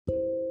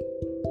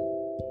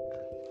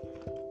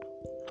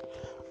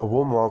A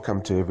warm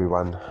welcome to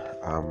everyone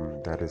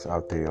that is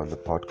out there on the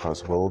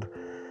podcast world.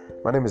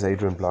 My name is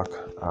Adrian Block.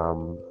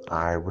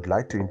 I would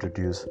like to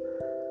introduce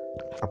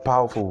a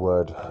powerful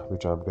word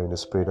which I'm going to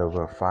spread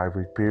over a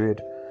 5-week period.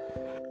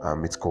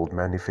 It's called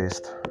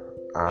Manifest.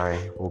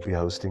 I will be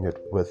hosting it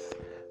with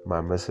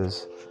my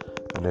missus.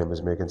 Her name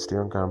is Megan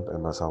Steenkamp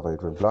and myself,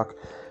 Adrian Block.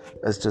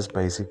 It's just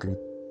basically,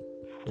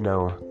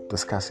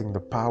 discussing the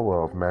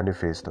power of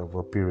Manifest over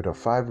a period of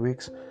 5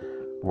 weeks.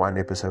 1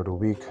 episode a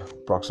week,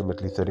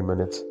 approximately 30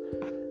 minutes.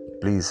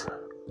 Please,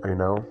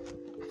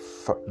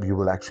 you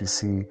will actually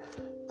see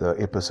the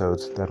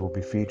episodes that will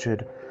be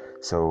featured.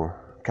 So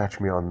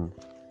catch me on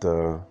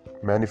the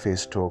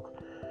Manifest talk,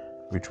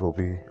 which will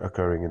be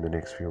occurring in the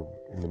next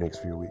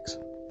few weeks.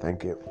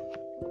 Thank you.